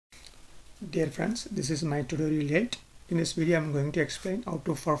Dear friends, this is my tutorial 8. In this video, I am going to explain how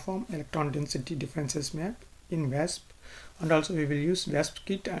to perform electron density differences map in VASP, and also we will use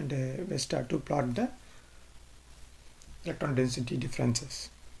VASPKIT and VESTA to plot the electron density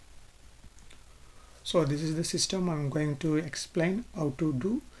differences. So this is the system I am going to explain how to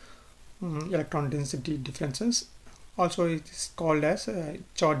do electron density differences. Also it is called as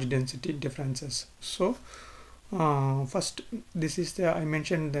charge density differences. So first, this is the I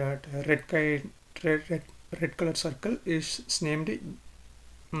mentioned that red color circle is named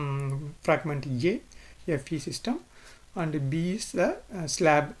fragment A Fe system, and B is the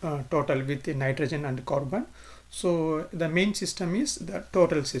slab total with the nitrogen and carbon. So the main system is the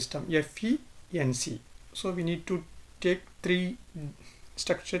total system FeNC. So we need to take three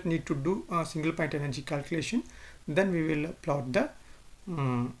structure, need to do a single point energy calculation, then we will plot the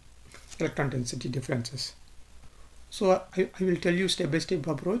electron density differences. So I will tell you step by step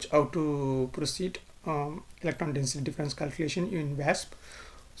approach how to proceed electron density difference calculation in VASP.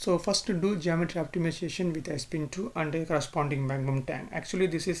 So first to do geometry optimization with spin2 and a corresponding magmum tang. Actually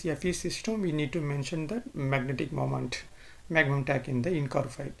this is Fe system, we need to mention the magnetic moment magmum tang in the incar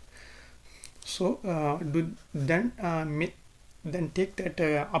file. So then take that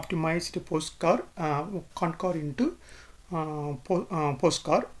optimized postcar concar into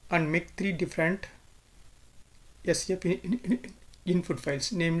postcar and make three different SF input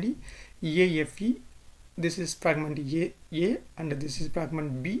files, namely AFE, this is fragment A and this is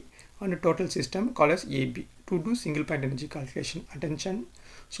fragment B, and a total system called as AB to do single point energy calculation. Attention,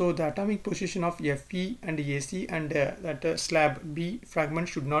 so the atomic position of Fe and AC and that slab B fragment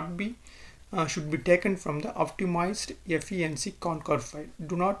should be taken from the optimized FeNC concar file.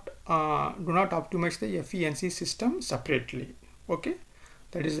 Do not optimize the FeNC system separately. Okay,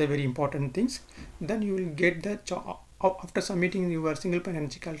 that is a very important things. Then you will get the after submitting your single point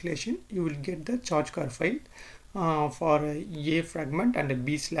energy calculation, you will get the charge car file for A fragment and a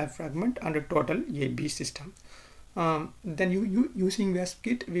B slab fragment and a total AB system. Then using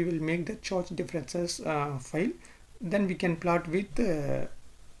VASPKIT, we will make the charge differences file. Then we can plot with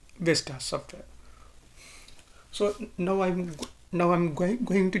VESTA software. So now I'm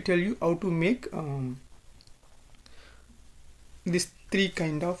going to tell you how to make this three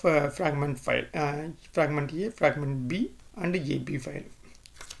kind of fragment file, fragment A, fragment B and AB file.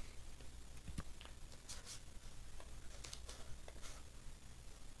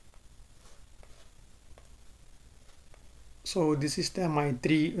 So this is my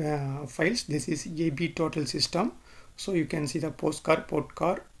three files. This is AB total system. So you can see the postcar,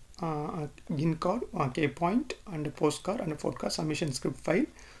 portcar, incar, K point, and postcar and portcar summation script file.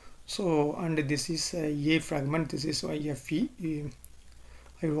 So and this is A fragment, this is Fe.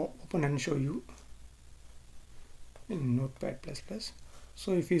 I will open and show you in Notepad++.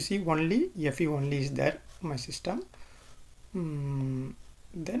 So if you see only Fe only is there my system,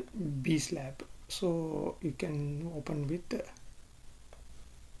 then B slab. So you can open with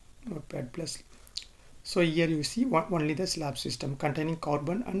Notepad++. So here you see only the slab system containing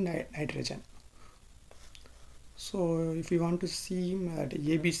carbon and nitrogen. So if you want to see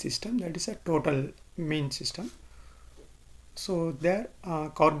the AB system, that is a total main system. So there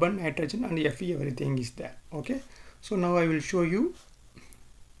carbon, nitrogen and Fe, everything is there. Okay, so now I will show you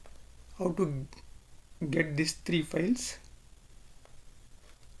how to get these three files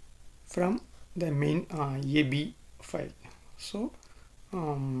from the main AB file. So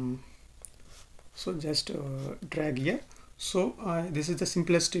so just drag here. So this is the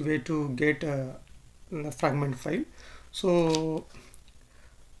simplest way to get the fragment file. So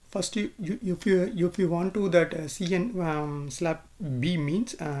first if you want to that CN slab B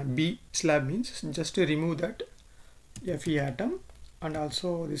means B slab means just to remove that Fe atom, and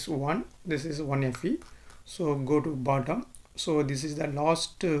also this is one Fe. So go to bottom. So this is the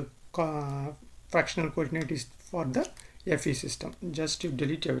last fractional coordinate is for the Fe system. Just to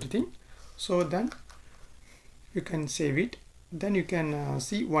delete everything. So then you can save it. Then you can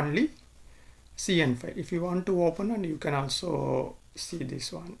see only CN file. If you want to open, and you can also see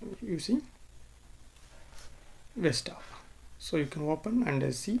this one using VESTA. So you can open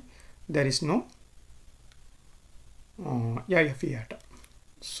and see there is no Fe atom.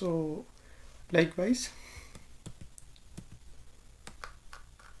 So likewise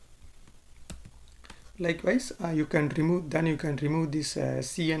you can remove this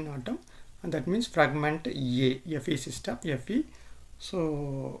CN atom, and that means fragment A Fe system Fe.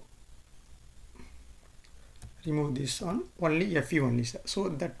 So remove this on only Fe only. So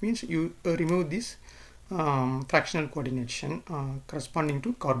that means you remove this fractional coordination corresponding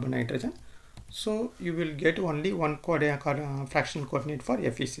to carbon, nitrogen. So you will get only one fractional coordinate for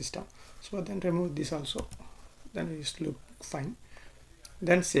FE system. So then remove this also, then it will look fine.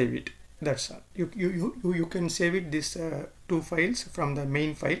 Then save it. That's all. You can save it this two files from the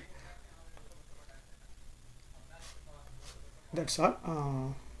main file. That's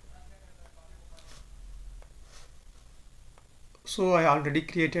all. So I already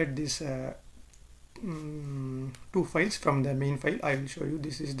created this two files from the main file. I will show you.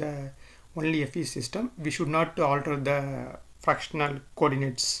 This is the only FE system. We should not alter the fractional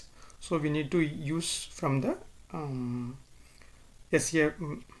coordinates. So we need to use from the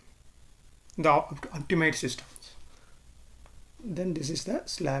the optimized systems. Then this is the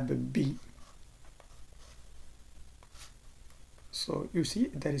slab B. So you see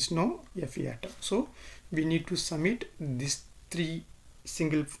there is no FE atom. So we need to submit these three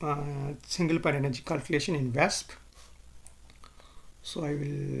single point energy calculation in VASP. So I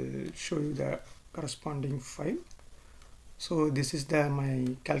will show you the corresponding file. So this is my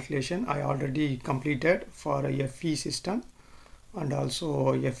calculation I already completed for a FE system and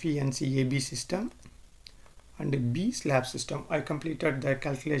also FENC AB system and B slab system. I completed the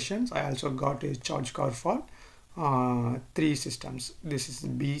calculations. I also got a charge curve for three systems. This is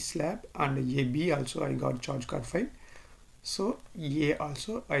B slab and AB also I got charge curve file. So A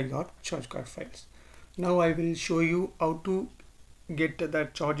also I got charge curve files. Now I will show you how to get the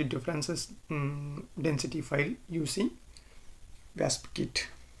charge differences density file using VASPKIT.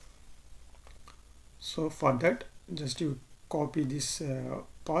 So for that, just you copy this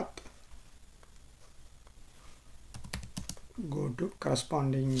path, go to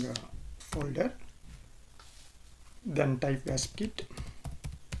corresponding folder, then type VASPKIT.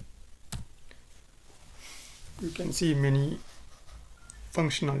 You can see many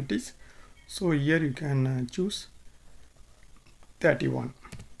functionalities. So here you can choose 31.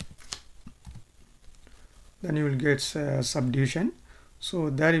 Then you will get subdivision. So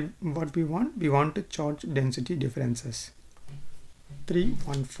there what we want to charge density differences.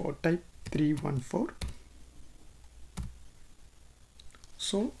 314, type 314.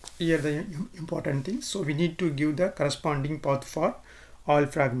 So here the important thing. So we need to give the corresponding path for all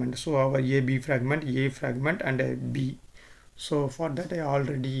fragments. So our AB fragment, A fragment and a B. So for that I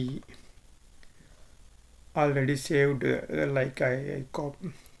already saved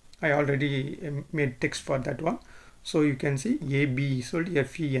I already made text for that one. So you can see AB is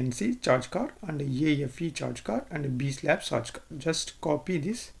FENC charge card and AFE charge card and B slab charge card. Just copy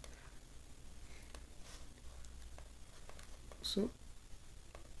this. So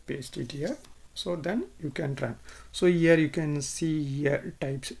paste it here. So then you can run. So here you can see here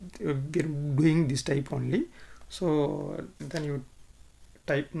types. We're doing this type only. So then you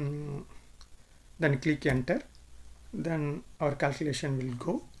type, then click enter. Then our calculation will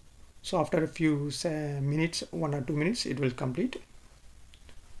go. So after a few minutes, 1 or 2 minutes, it will complete.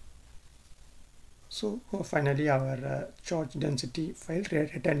 So finally our charge density file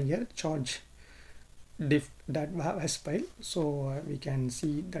written here, charge diff.vasp file. So we can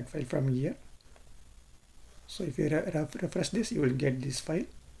see that file from here. So if you refresh this, you will get this file.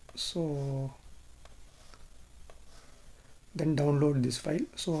 So then download this file.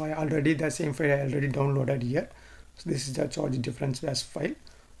 So the same file I already downloaded here. So this is the charge difference VASP file.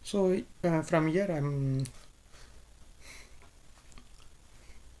 So from here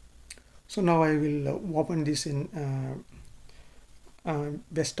so now I will open this in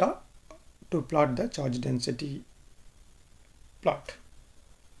VESTA to plot the charge density plot.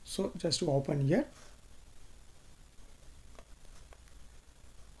 So just to open here.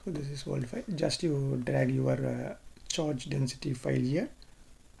 So this is old file. Just you drag your charge density file here.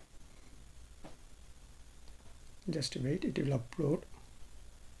 Just wait, it will upload.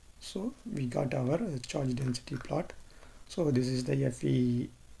 So we got our charge density plot. So this is the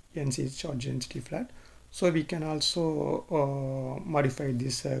FENC charge density plot. So we can also modify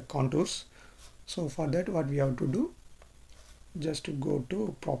these contours. So for that, what we have to do, just to go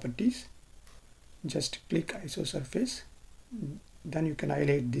to properties, just click isosurface. Then you can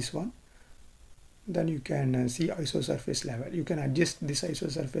highlight this one. Then you can see isosurface level. You can adjust this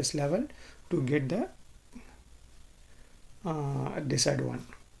isosurface level to get the desired one.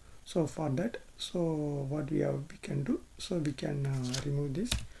 So for that, so what we can do, so we can remove this.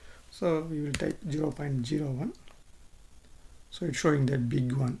 So we will type 0.01. So it's showing that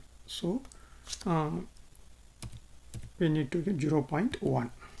big one. So we need to get 0.1.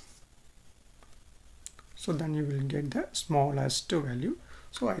 So then you will get the smallest value.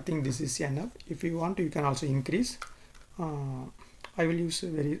 So I think this is enough. If you want, you can also increase. I will use a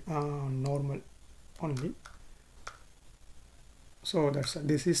very normal only. So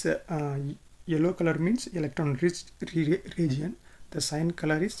this is Yellow color means electron rich region. The sign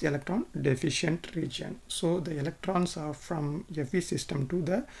color is electron deficient region. So the electrons are from Fe system to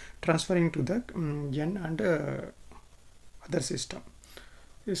the transferring to the N and other system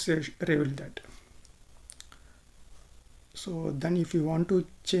is revealed that. So then if you want to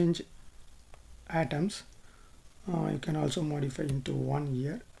change atoms, you can also modify into 1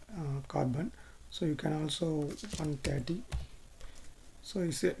 here carbon. So you can also 130. So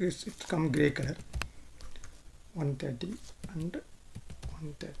it's come gray color, 130 and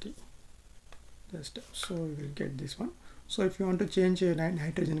 130. Just so you will get this one. So if you want to change a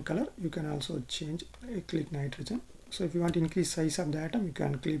nitrogen color, you can also change. Click nitrogen. So if you want to increase size of the atom, you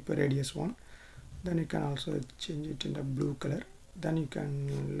can click radius 1. Then you can also change it in the blue color. Then you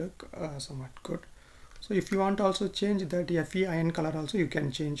can look somewhat good. So if you want to also change that Fe ion color also, you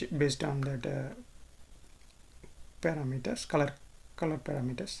can change based on that parameters, color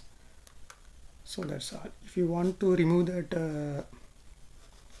parameters. So that's all. If you want to remove that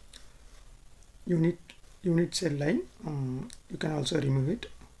unit cell line, you can also remove it.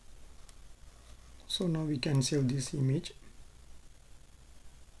 So now we can save this image.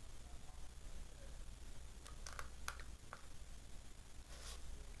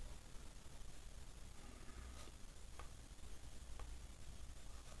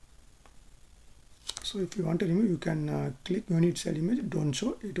 So if you want to remove, you can click unit cell image, don't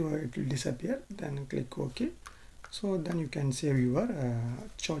show it, it will disappear. Then click OK. So then you can save your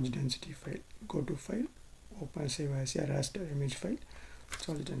charge density file. Go to file, open, save as a raster image file,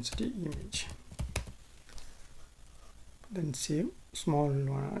 charge density image. Then save. Small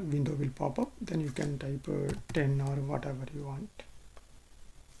window will pop up. Then you can type 10 or whatever you want.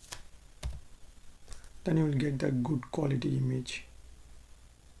 Then you will get the good quality image.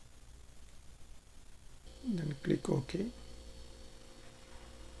 Then click OK.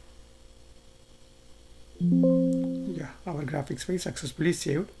 Yeah, our graphics file successfully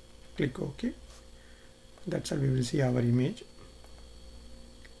saved. Click OK. That's how we will see our image.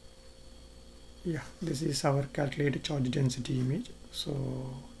 Yeah, this is our calculated charge density image. So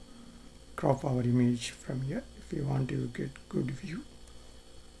crop our image from here if you want to get good view.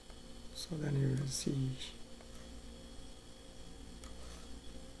 So then you will see.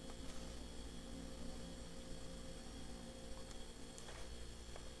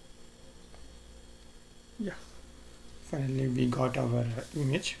 Yeah, finally we got our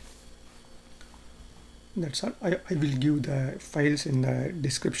image. That's all. I will give the files in the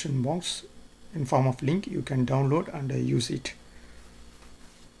description box in form of link. You can download and use it.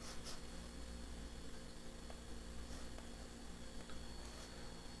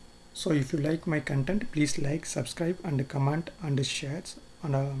 So if you like my content, please like, subscribe and comment and share,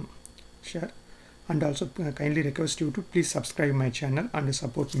 and also kindly request you to please subscribe my channel and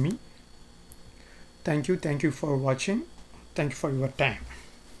support me. Thank you for watching. Thank you for your time.